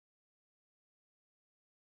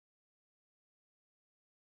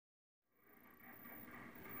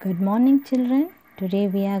Good morning children. Today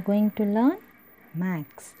we are going to learn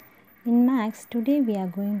maths. In maths today we are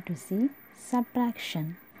going to see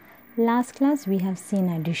subtraction. Last class we have seen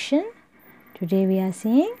addition. Today we are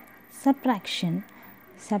seeing subtraction.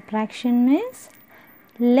 Subtraction means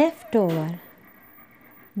leftover,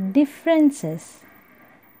 differences.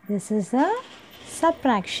 This is a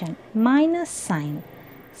subtraction, minus sign.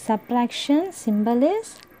 Subtraction symbol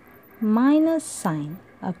is minus sign.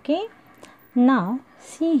 Okay. Now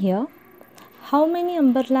see here, how many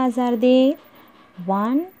umbrellas are there?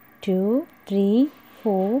 1, 2, 3,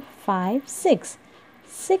 4, 5, 6.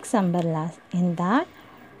 6 umbrellas. In that,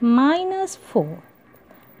 minus 4.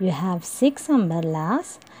 You have 6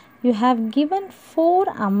 umbrellas. You have given 4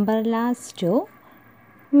 umbrellas to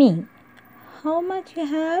me. How much you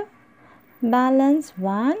have? Balance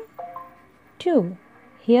 1, 2.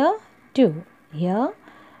 Here 2. Here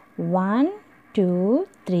 1, 2,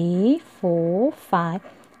 3, 4, 5,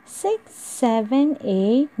 6, 7,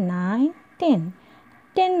 8, 9, 10.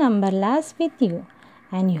 10 umbrellas with you.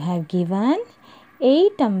 And you have given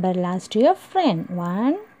 8 umbrellas to your friend.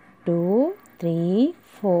 1, 2, 3,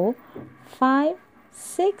 4, 5,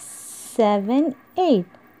 6, 7, 8.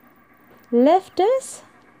 Left is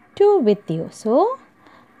 2 with you. So,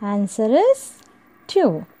 answer is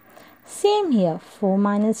 2. Same here. 4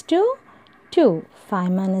 minus 2, 2.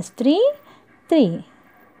 5 minus 3, 3.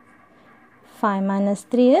 5 minus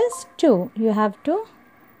 3 is 2. You have to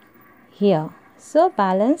here. So,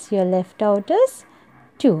 balance your left out is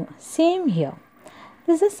 2. Same here.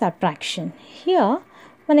 This is subtraction. Here,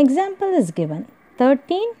 one example is given.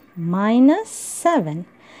 13 minus 7.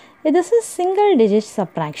 This is single digit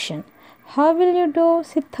subtraction. How will you do?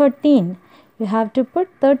 See 13. You have to put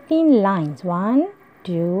 13 lines. 1,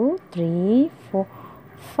 2, 3, 4,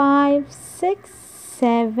 5, 6,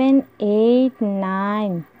 7, 8,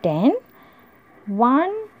 9, 10.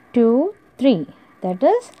 1, 2, 3. That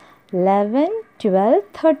is 11, 12,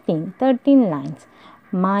 13. 13 lines.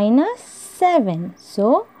 Minus 7.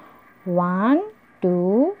 So, 1,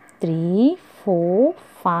 2, 3, 4,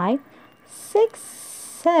 5, 6,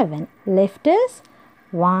 7. Left is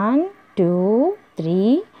 1, 2,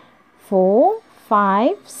 3, 4,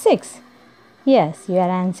 5, 6. Yes, your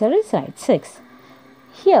answer is right. 6.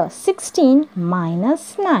 Here 16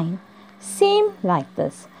 minus 9. Same like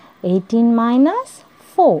this. 18 minus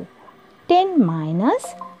 4. 10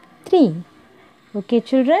 minus 3. Okay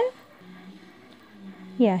children?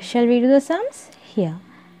 Yeah, shall we do the sums? Here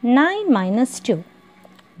 9 minus 2.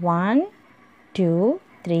 1, 2,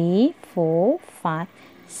 3, 4, 5,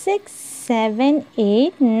 6, 7,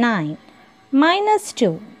 8, 9. Minus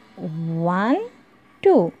 2. 1,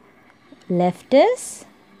 2. Left is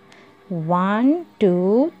 1,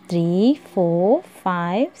 2, 3, 4,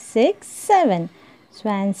 5, 6, 7. So,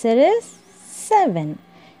 answer is 7.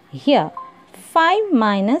 Here, 5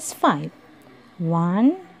 minus 5.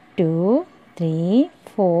 1, 2, 3,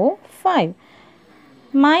 4, 5.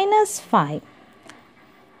 Minus 5.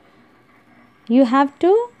 You have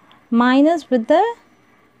to minus with the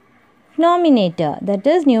denominator. That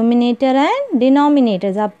is numerator and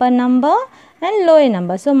denominators. Upper number and lower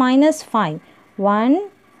number. So, minus 5. 1,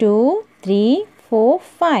 2, 3, 4,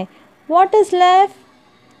 5. What is left?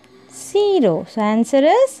 0. So, answer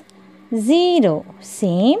is 0.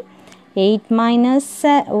 Same. 8 minus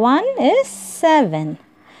 1 is 7.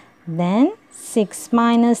 Then 6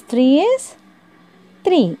 minus 3 is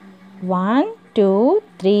 3. 1, 2,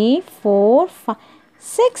 3, 4, 5,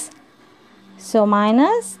 6. So,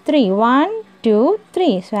 minus 3. 1, 2,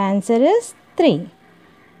 3. So, answer is 3.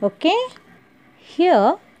 Okay.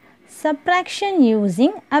 Here, subtraction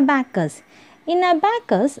using abacus. In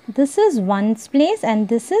abacus, this is ones place and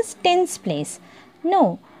this is tens place.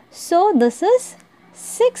 No. So, this is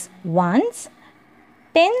 6 ones,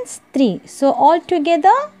 tens 3. So,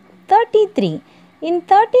 altogether 33. In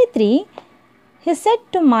 33, he said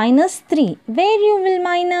to minus 3. Where you will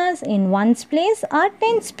minus? In ones place or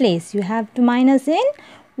tens place? You have to minus in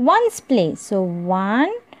ones place. So,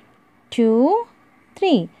 1, 2,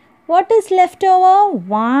 3. What is left over?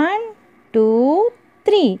 1, 2,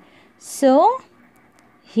 3. So,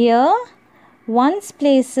 here ones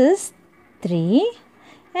place is 3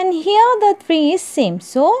 and here the 3 is same.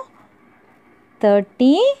 So,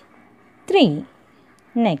 33.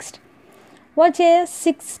 Next, what is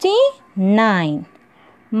 69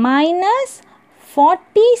 minus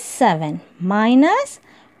 47 minus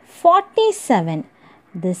 47.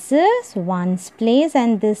 This is ones place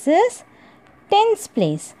and this is tens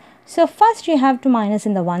place. So, first you have to minus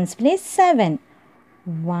in the ones place 7.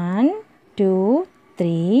 1, 2,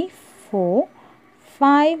 3, 4,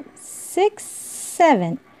 5, 6,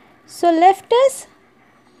 7. So, left is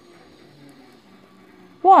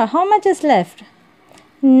What? How much is left?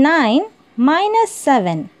 9 minus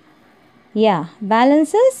 7. Yeah,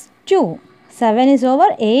 balance is 2. 7 is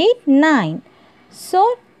over 8, 9.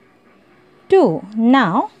 So, 2.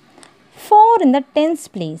 Now, 4 in the tens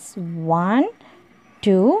place. 1,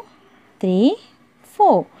 2, 3,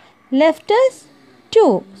 4. Left is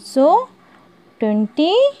 2. So,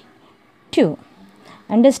 22.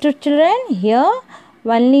 Understood, children? Here,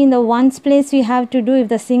 only in the ones place we have to do if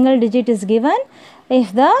the single digit is given.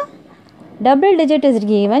 If the double digit is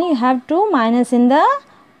given, you have to minus in the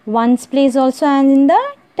ones place also and in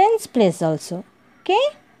the tens place also. Okay?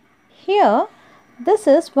 Here, this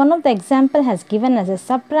is one of the example has given as a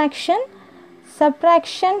subtraction.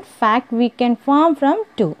 Subtraction fact we can form from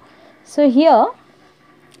 2. So, here,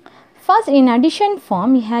 first in addition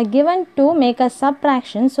form, we have given to make a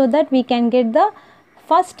subtraction so that we can get the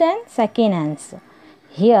first and second answer.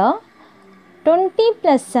 Here, 20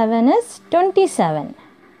 plus 7 is 27.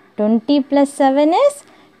 20 plus 7 is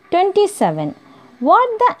 27.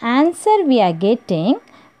 What the answer we are getting,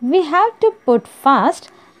 we have to put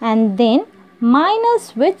first and then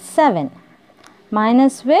minus with 7.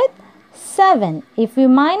 Minus with 7. If we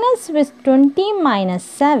minus with 20 minus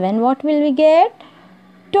 7, what will we get?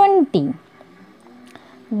 20.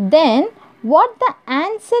 Then what the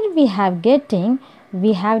answer we have getting,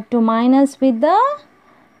 we have to minus with the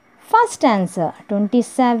first answer.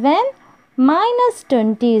 27 minus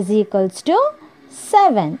 20 is equals to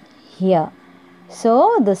 7 here.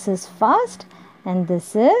 So this is first and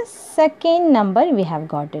this is second number we have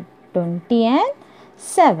got it. 20 and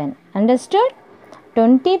 7. Understood?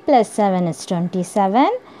 20 plus 7 is 27.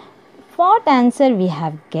 What answer we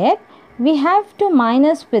have get? We have to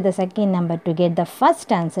minus with the second number to get the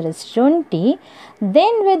first answer is 20.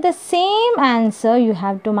 Then with the same answer you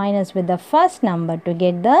have to minus with the first number to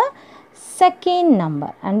get the second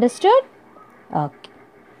number. Understood? Okay.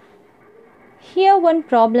 Here one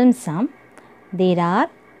problem sum. There are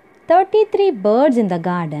 33 birds in the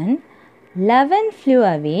garden. 11 flew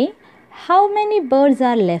away. How many birds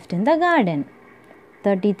are left in the garden?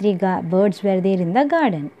 33 birds were there in the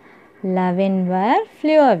garden. 11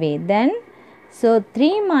 flew away. Then, so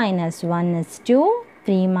 3 minus 1 is 2.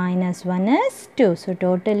 3 minus 1 is 2. So,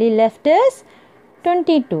 totally left is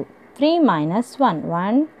 22. 3 minus 1.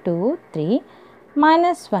 1, 2, 3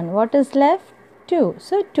 minus 1. What is left? 2.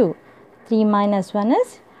 So, 2. 3 minus 1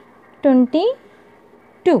 is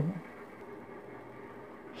 22.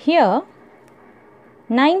 Here,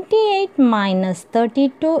 98 minus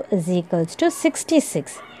 32 is equals to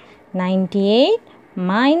 66. 98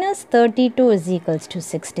 minus 32 is equals to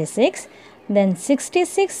 66. Then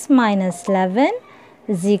 66 minus 11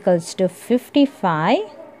 is equals to 55.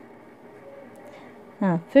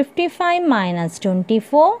 55 minus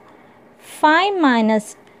 24. 5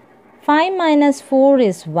 minus 4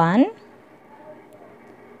 is 1.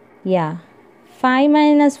 Yeah. 5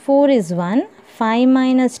 minus 4 is 1. 5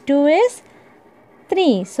 minus 2 is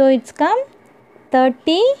 3. So, it's come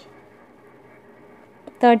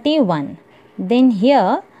 31. Then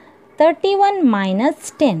here 31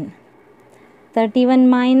 minus 10. 31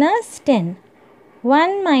 minus 10.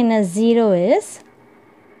 1 minus 0 is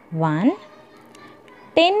 1.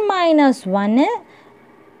 10 minus 1 is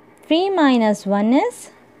 3 minus 1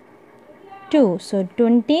 is 2. So,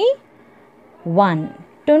 21.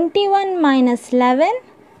 21 minus 11.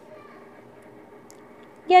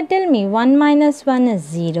 Yeah, tell me, 1 minus 1 is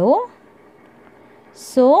 0.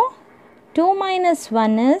 So, 2 minus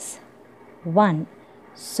 1 is 1.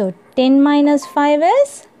 So, 10 minus 5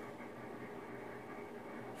 is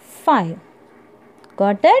 5.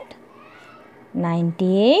 Got it?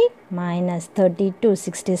 98 minus 32,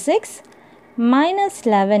 66. Minus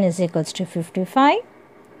 11 is equals to 55.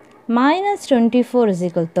 Minus 24 is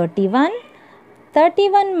equal to 31.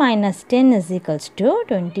 31 minus 10 is equals to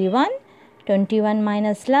 21. 21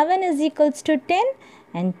 minus 11 is equals to 10.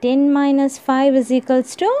 And 10 minus 5 is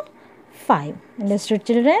equals to 5. Understood,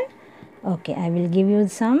 children? Okay, I will give you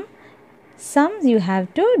some sums. You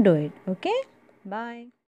have to do it. Okay?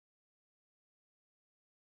 Bye.